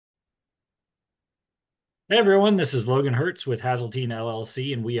Hey everyone, this is Logan Hertz with Hazeltine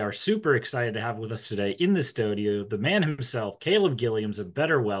LLC, and we are super excited to have with us today in the studio the man himself, Caleb Guilliams of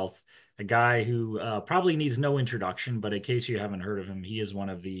Better Wealth, a guy who probably needs no introduction, but in case you haven't heard of him, he is one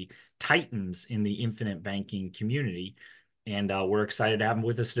of the titans in the infinite banking community, and we're excited to have him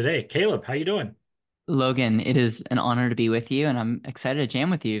with us today. Caleb, how you doing? Logan, it is an honor to be with you, and I'm excited to jam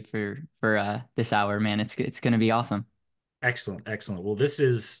with you for this hour, man. It's gonna be awesome. Excellent, excellent. Well, this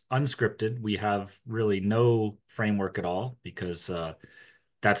is unscripted. We have really no framework at all because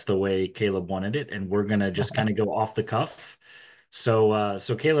that's the way Caleb wanted it, and we're gonna just kind of go off the cuff. So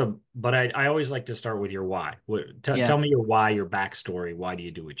Caleb, but I always like to start with your why. Tell Yeah, me your why, your backstory. Why do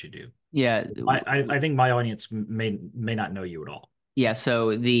you do what you do? yeah, I think my audience may not know you at all. yeah.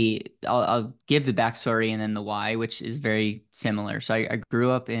 So I'll give the backstory and then the why, which is very similar. So I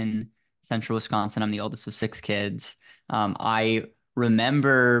grew up in central Wisconsin. I'm the oldest of six kids. I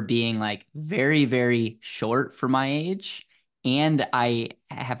remember being like very, very short for my age, and I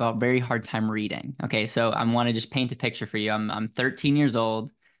have a very hard time reading. Okay, so I want to just paint a picture for you. I'm 13 years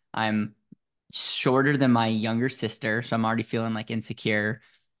old. I'm shorter than my younger sister, so I'm already feeling like insecure,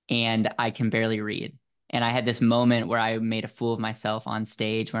 and I can barely read. And I had this moment where I made a fool of myself on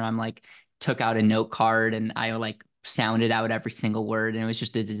stage where I'm like took out a note card and I like sounded out every single word, and it was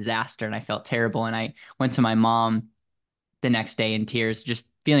just a disaster and I felt terrible. And I went to my mom the next day in tears, just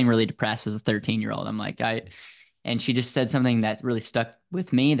feeling really depressed as a 13-year-old. I'm like, and she just said something that really stuck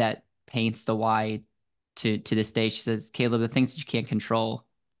with me that paints the why to this day. She says, Caleb, the things that you can't control,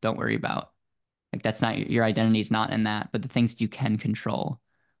 don't worry about. Like that's not your identity is not in that, but the things that you can control,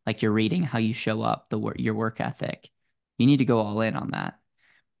 like your reading, how you show up, your work ethic, you need to go all in on that.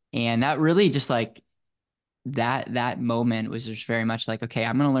 And that really just like that moment was just very much like, okay,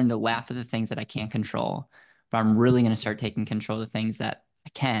 I'm gonna learn to laugh at the things that I can't control, but I'm really gonna start taking control of the things that I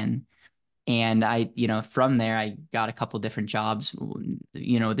can. And from there, I got a couple different jobs.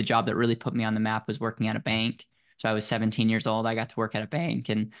 The job that really put me on the map was working at a bank. So I was 17 years old. I got to work at a bank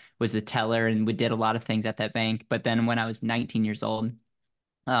and was a teller, and we did a lot of things at that bank. But then when I was 19 years old,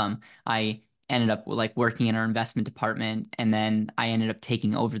 I ended up like working in our investment department, and then I ended up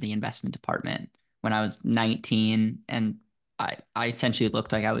taking over the investment department when I was 19, and I essentially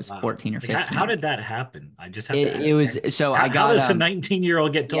looked like I was Wow. 14 or Like how 15. did that happen? I just have to It ask. was so I How got does a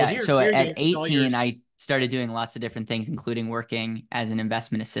 19-year-old get told, yeah, here, so here you at go, it's all 18, yours? I started doing lots of different things, including working as an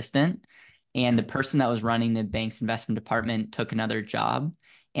investment assistant. And Okay. the person that was running the bank's investment department took another job.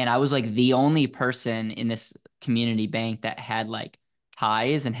 And I was like the only person in this community bank that had like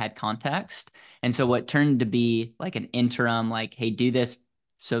ties and had context. And so what turned to be like an interim, like, hey, do this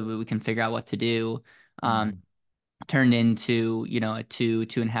so that we can figure out what to do. Um, Mhm. turned into, a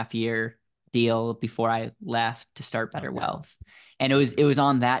 2.5 year deal before I left to start Better Okay. Wealth. And it was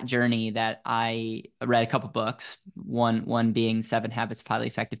on that journey that I read a couple books. One being Seven Habits of Highly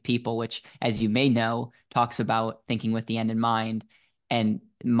Effective People, which, as you may know, talks about thinking with the end in mind. And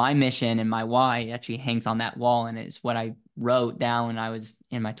my mission and my why actually hangs on that wall, and it's what I wrote down when I was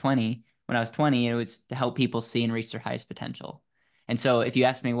in my 20. When I was 20, it was to help people see and reach their highest potential. And so, if you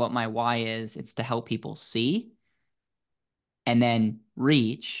ask me what my why is, it's to help people see and then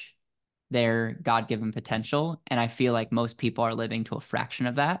reach their God given potential. And I feel like most people are living to a fraction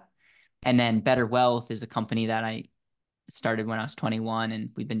of that. And then Better Wealth is a company that I started when I was 21,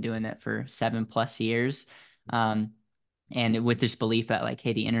 and we've been doing it for 7+ years. Um, and with this belief that, like,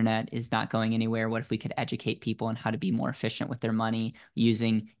 hey, the internet is not going anywhere. What if we could educate people on how to be more efficient with their money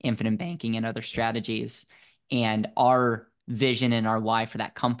using infinite banking and other strategies? And our vision and our why for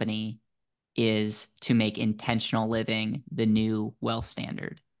that company is to make intentional living the new wealth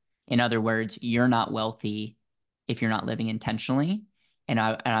standard. In other words, you're not wealthy if you're not living intentionally. And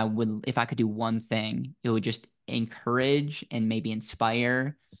I would, if I could do one thing, it would just encourage and maybe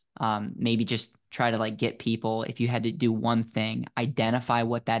inspire, maybe just try to like get people. If you had to do one thing, identify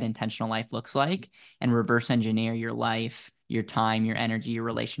what that intentional life looks like and reverse engineer your life, your time, your energy, your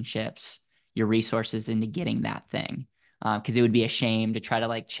relationships, your resources into getting that thing. Because it would be a shame to try to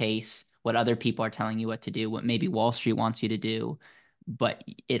like chase what other people are telling you what to do, what maybe Wall Street wants you to do, but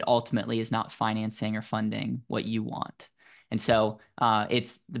it ultimately is not financing or funding what you want. And so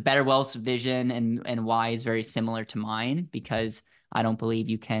it's the Better Wealth's vision and why is very similar to mine, because I don't believe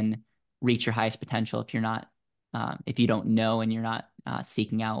you can reach your highest potential if you're not if you don't know and you're not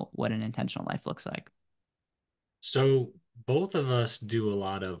seeking out what an intentional life looks like. So both of us do a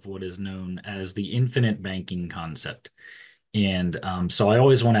lot of what is known as the infinite banking concept. And so I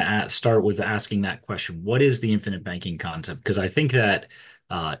always want to start with asking that question: what is the infinite banking concept? Because I think that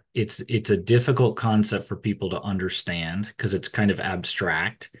it's a difficult concept for people to understand because it's kind of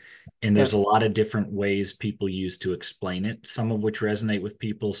abstract. And there's a Yep. lot of different ways people use to explain it, some of which resonate with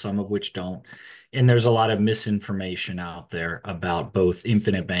people, some of which don't. And there's a lot of misinformation out there about both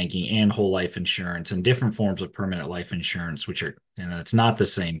infinite banking and whole life insurance and different forms of permanent life insurance, which are, it's not the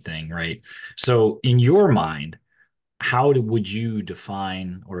same thing, right? So, in your mind, would you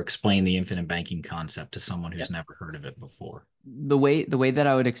define or explain the infinite banking concept to someone who's Yep. never heard of it before? The way that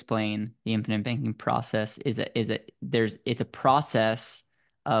I would explain the infinite banking process it's a process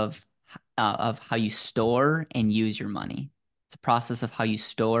of of how you store and use your money. It's a process of how you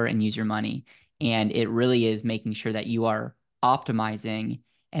store and use your money, and it really is making sure that you are optimizing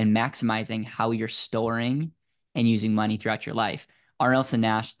and maximizing how you're storing and using money throughout your life. R. Nelson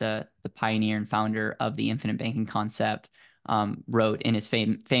Nash, the pioneer and founder of the infinite banking concept, wrote in his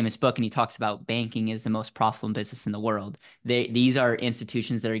famous book, and he talks about banking is the most profitable business in the world. These are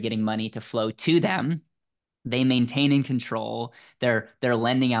institutions that are getting money to flow to them. They maintain and control. They're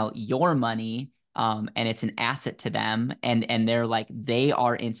lending out your money, and it's an asset to them. And they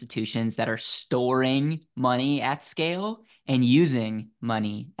are institutions that are storing money at scale and using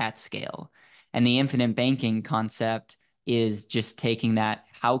money at scale. And the infinite banking concept is just taking that.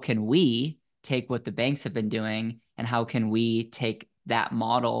 How can we take what the banks have been doing, and how can we take that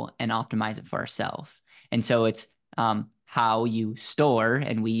model and optimize it for ourselves? And so it's how you store,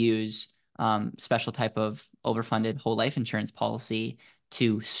 and we use special type of overfunded whole life insurance policy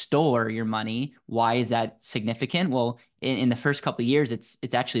to store your money. Why is that significant? Well, in the first couple of years, it's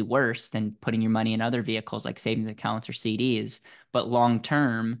actually worse than putting your money in other vehicles like savings accounts or CDs. But long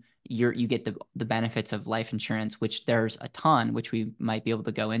term, you get the benefits of life insurance, which there's a ton, which we might be able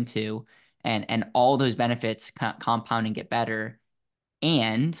to go into, and all those benefits compound and get better,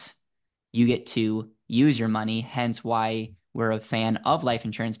 and you get to use your money. Hence why we're a fan of life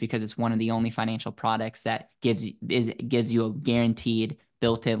insurance, because it's one of the only financial products that gives you a guaranteed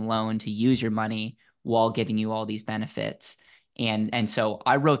built-in loan to use your money while giving you all these benefits. And so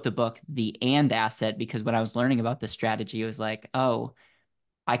I wrote the book The And Asset, because when I was learning about this strategy, it was like, oh,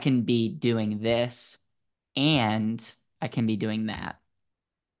 I can be doing this and I can be doing that.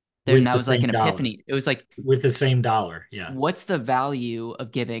 Then With that the was like same an dollar. epiphany. It was like, With the same dollar. Yeah. what's the value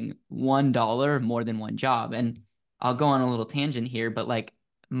of giving $1 more than one job? And I'll go on a little tangent here, but like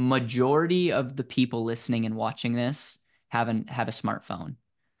majority of the people listening and watching this have a smartphone,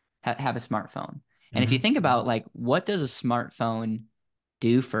 have a smartphone. And if you Hmm. think about like what does a smartphone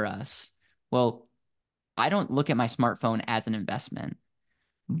do for us? Well, I don't look at my smartphone as an investment,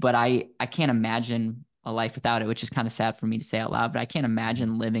 but I can't imagine a life without it, which is kind of sad for me to say out loud, but I can't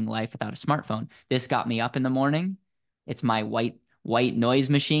imagine living life without a smartphone. This got me up in the morning. It's my white noise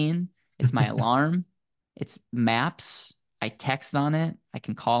machine. It's my alarm. It's maps. I text on it. I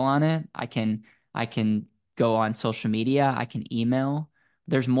can call on it. I can go on social media. I can email.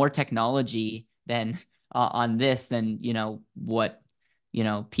 There's more technology than on this than, what,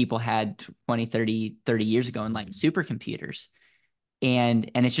 people had 20, 30 years ago in like supercomputers. And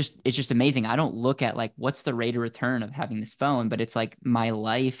it's just amazing. I don't look at like what's the rate of return of having this phone, but it's like my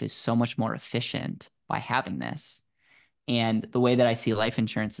life is so much more efficient by having this. And the way that I see life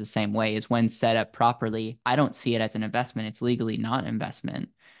insurance the same way is when set up properly, I don't see it as an investment. It's legally not an investment,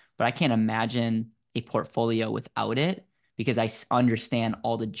 but I can't imagine a portfolio without it, because understand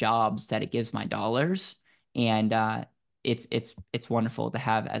all the jobs that it gives my dollars. And it's wonderful to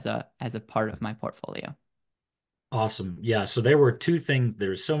have as a part of my portfolio. Awesome. Yeah. So there were two things.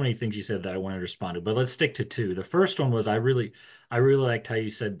 There's so many things you said that I wanted to respond to, but let's stick to two. The first one was I really liked how you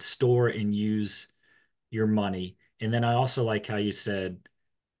said store and use your money. And then I also like how you said,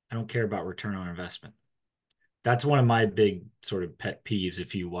 I don't care about return on investment. That's one of my big sort of pet peeves.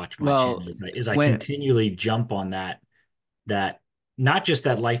 If you watch my Well, channel, is I when continually jump on that not just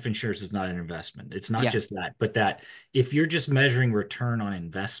that life insurance is not an investment. It's not yeah. just that, but that if you're just measuring return on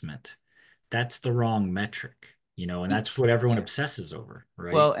investment, that's the wrong metric, and that's what everyone Yeah. obsesses over,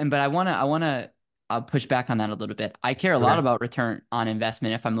 right? Well, but I wanna I'll push back on that a little bit. I care a lot Okay. about return on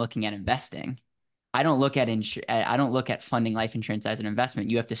investment if I'm looking at investing. I don't look at funding life insurance as an investment.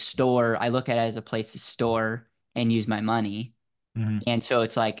 You have to store. I look at it as a place to store and use my money. Hmm. And so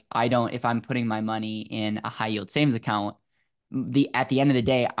it's like I don't if I'm putting my money in a high yield savings account, at the end of the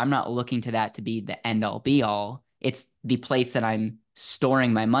day, I'm not looking to that to be the end all be all. It's the place that I'm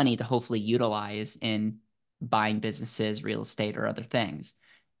storing my money to hopefully utilize in buying businesses, real estate, or other things.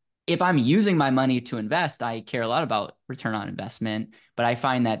 If I'm using my money to invest, I care a lot about return on investment. But I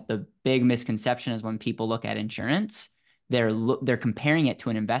find that the big misconception is when people look at insurance, they're comparing it to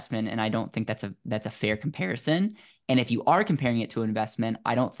an investment, and I don't think that's a fair comparison. And if you are comparing it to an investment,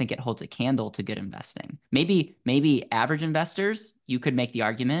 I don't think it holds a candle to good investing. Maybe average investors, you could make the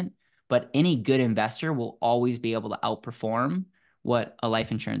argument, but any good investor will always be able to outperform what a life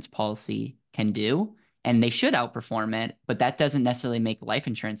insurance policy can do. And they should outperform it, but that doesn't necessarily make life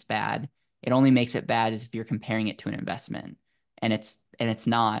insurance bad. It only makes it bad as if you're comparing it to an investment. And it's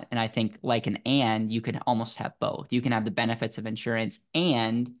not. And I think like you can almost have both. You can have the benefits of insurance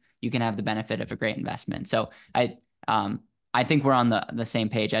and you can have the benefit of a great investment. So I think we're on the same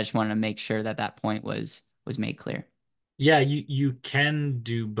page. I just wanted to make sure that that point was made clear. Yeah, you can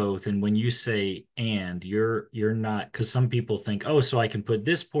do both. And when you say and, you're not, because some people think, oh, so I can put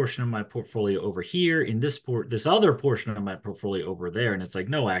this portion of my portfolio over here in this other portion of my portfolio over there. And it's like,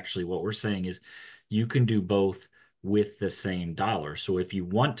 no, actually, what we're saying is you can do both with the same dollar. So if you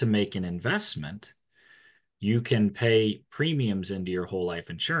want to make an investment, you can pay premiums into your whole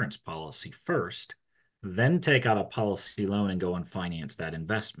life insurance policy first, then take out a policy loan and go and finance that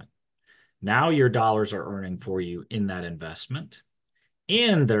investment. Now your dollars are earning for you in that investment,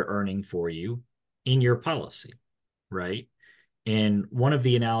 and they're earning for you in your policy, right? And one of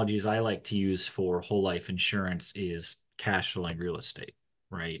the analogies I like to use for whole life insurance is cash flowing real estate,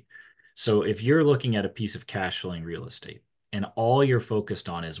 right? So if you're looking at a piece of cash flowing real estate and all you're focused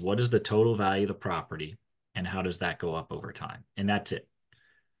on is what is the total value of the property and how does that go up over time? And that's it.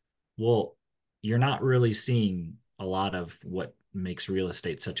 Well, you're not really seeing a lot of what makes real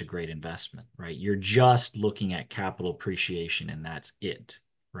estate such a great investment, right? You're just looking at capital appreciation and that's it,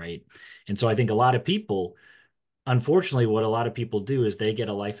 right? And so I think a lot of people, unfortunately, what a lot of people do is they get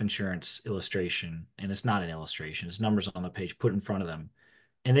a life insurance illustration, and it's not an illustration, it's numbers on the page put in front of them,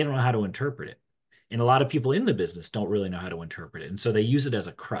 and they don't know how to interpret it. And a lot of people in the business don't really know how to interpret it. And so they use it as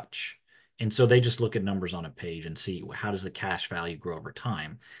a crutch. And so they just look at numbers on a page and see how does the cash value grow over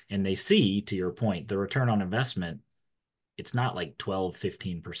time. And they see, to your point, the return on investment, it's not like 12,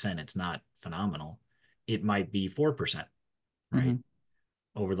 15%. It's not phenomenal. It might be 4%, right? Hmm.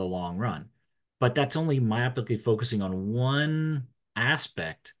 Over the long run. But that's only myopically focusing on one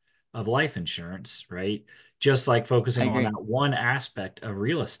aspect of life insurance, right? Just like I focusing on agree. that one aspect of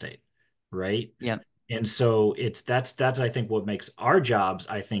real estate, right? Yep. And so that's I think what makes our jobs,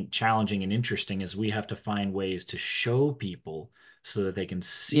 I think, challenging and interesting is we have to find ways to show people so that they can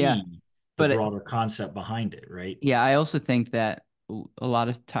Yeah. see the But broader concept behind it, right? yeah, I also think that a lot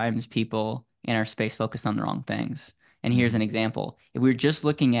of times people in our space focus on the wrong things. And here's Hmm. an example. If we were just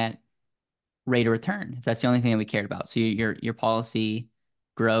looking at rate of return, if that's the only thing that we cared about. So your policy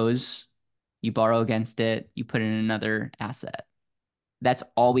grows, you borrow against it, you put in another asset. That's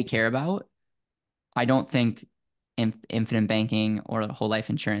all we care about. I don't think infinite banking or whole life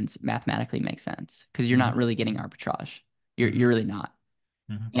insurance mathematically makes sense because you're not Hmm. really getting arbitrage. You're Hmm. really not.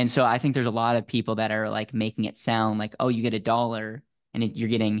 Hmm. And so I think there's a lot of people that are like making it sound like, oh, you get $1 and you're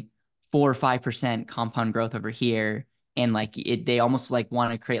getting 4 or 5% compound growth over here. And like they almost like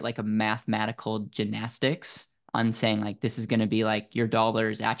want to create like a mathematical gymnastics on saying like this is going to be like your dollar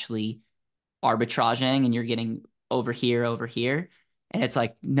is actually arbitraging and you're getting over here. And it's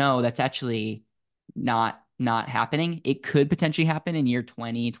like, no, that's actually not happening. It could potentially happen in year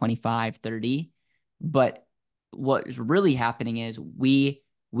 20, 25, 30. But what is really happening is we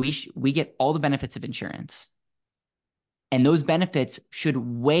get all the benefits of insurance. And those benefits should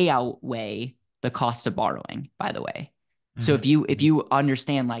way outweigh the cost of borrowing, by the way. So Hmm. if you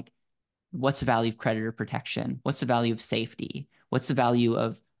understand like what's the value of creditor protection? What's the value of safety? What's the value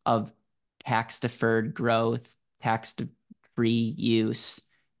of tax deferred growth, tax free use?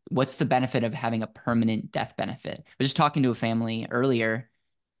 What's the benefit of having a permanent death benefit? I was just talking to a family earlier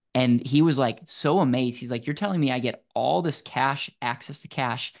and he was like so amazed. He's like, "You're telling me I get all this cash, access to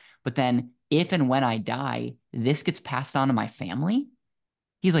cash, but then if and when I die, this gets passed on to my family?"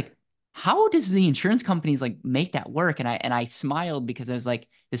 He's like, how does the insurance companies like make that work? And I smiled because I was like,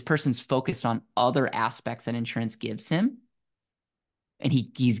 this person's focused on other aspects that insurance gives him, and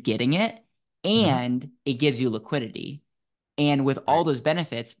he's getting it, Hmm. and it gives you liquidity. And with all Right. those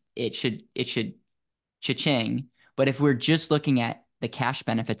benefits, it should cha-ching. But if we're just looking at the cash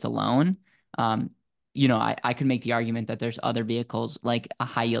benefits alone, um, I could make the argument that there's other vehicles like a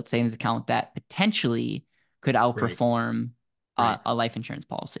high yield savings account that potentially could Right. outperform Right. a life insurance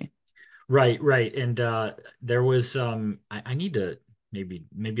policy. Right, right. And there was I need to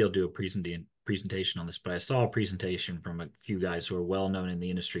maybe I'll do a presentation on this, but I saw a presentation from a few guys who are well known in the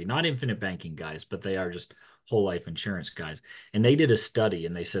industry, not infinite banking guys, but they are just whole life insurance guys. And they did a study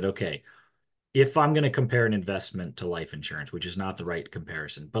and they said, okay, if I'm going to compare an investment to life insurance, which is not the right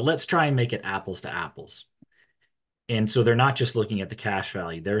comparison, but let's try and make it apples to apples. And so they're not just looking at the cash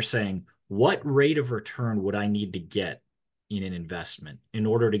value. They're saying, what rate of return would I need to get in an investment in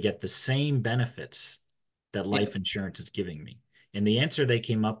order to get the same benefits that Yeah. life insurance is giving me? And the answer they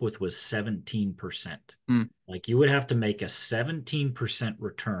came up with was 17%. Hmm. Like you would have to make a 17%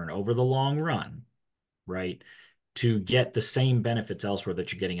 return over the long run, right? To get the same benefits elsewhere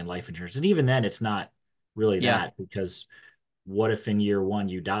that you're getting in life insurance. And even then, it's not really Yeah. that, because what if in year one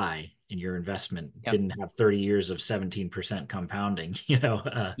you die and your investment Yep. didn't have 30 years of 17% compounding, you know?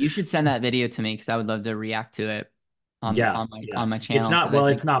 You should send that video to me because I would love to react to it on Yeah, on my yeah. on my It's channel not, because I well,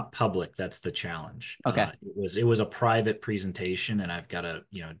 think it's not public. That's the challenge. okay. It was a private presentation, and I've got to,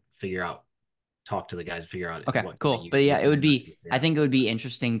 talk to the guys, figure out Okay, what can I cool. use But and yeah, what it can I would not be use. I Yeah. think it would be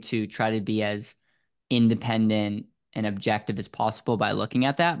interesting to try to be as independent and objective as possible by looking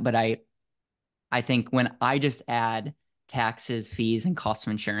at that. But I think when I just add taxes, fees, and cost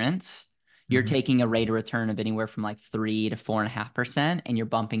of insurance, you're Hmm. taking a rate of return of anywhere from like 3 to 4.5%, and you're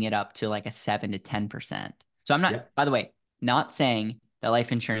bumping it up to like a 7 to 10%. So I'm not, Yep. by the way, not saying that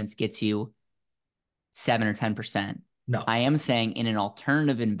life insurance gets you 7 or 10%. No. I am saying in an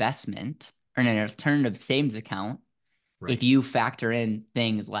alternative investment or in an alternative savings account, if Right. you factor in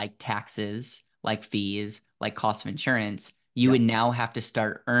things like taxes, like fees, like cost of insurance, you would Yep. now have to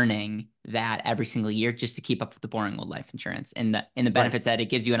start earning that every single year just to keep up with the boring old life insurance and the Right. benefits that it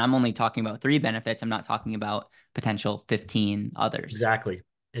gives you. And I'm only talking about 3 benefits. I'm not talking about potential 15 others. Exactly.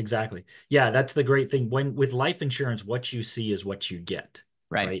 Exactly. Yeah, that's the great thing. When with life insurance, what you see is what you get,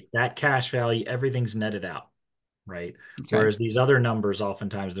 Right. right? That cash value, everything's netted out, right? That's right. Whereas these other numbers,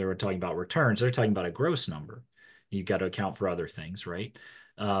 oftentimes they were talking about returns, they're talking about a gross number. You've got to account for other things, right?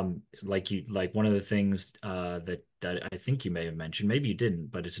 Like one of the things that I think you may have mentioned, maybe you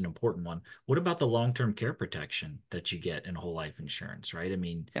didn't, but it's an important one. What about the long-term care protection that you get in whole life insurance, right? I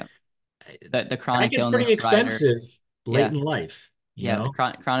mean, Yeah. The that chronic gets pretty illness rider. expensive late Yeah. in life, you Yeah, the know?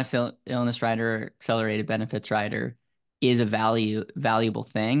 chronic illness rider, accelerated benefits rider is a valuable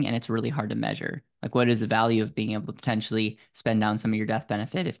thing, and it's really hard to measure. Like, what is the value of being able to potentially spend down some of your death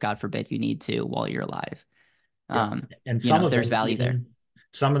benefit if, God forbid, you need to while you're alive? Yeah. And There's value there.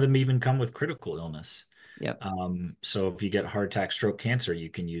 some of them even come with critical illness. Yep, So if you get heart attack, stroke, cancer, you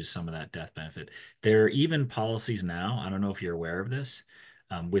can use some of that death benefit. There are even policies now, I don't know if you're aware of this,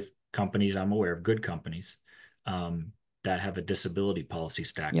 with companies I'm aware of, good companies, that have a disability policy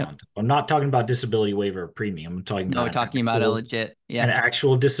stacked yep. on top. I'm not talking about disability waiver of premium. I'm talking No, about we're talking about a legit. an Yeah,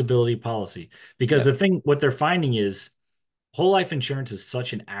 actual disability policy. Because yep, what they're finding is whole life insurance is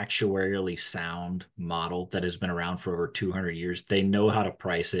such an actuarially sound model that has been around for over 200 years. They know how to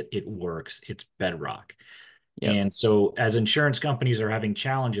price it. It works. It's bedrock. yep, And so as insurance companies are having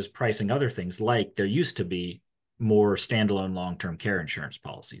challenges pricing other things, like there used to be more standalone long-term care insurance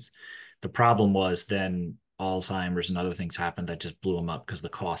policies. The problem was then Alzheimer's and other things happened that just blew them up because the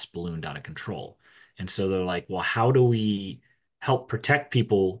costs ballooned out of control. And so they're like, well, how do we help protect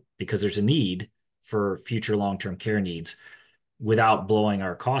people because there's a need for future long-term care needs without blowing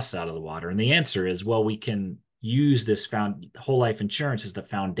our costs out of the water? And the answer is, well, we can use this whole life insurance as the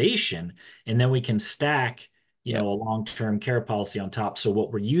foundation, and then we can stack, yep, a long-term care policy on top. So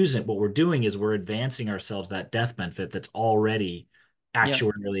what we're doing is we're advancing ourselves that death benefit that's already yep.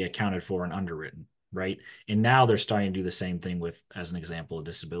 actuarially accounted for and underwritten, right? And now they're starting to do the same thing with, as an example, a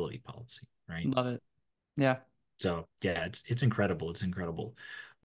disability policy, right? Love it. Yeah. So yeah, it's incredible. It's incredible.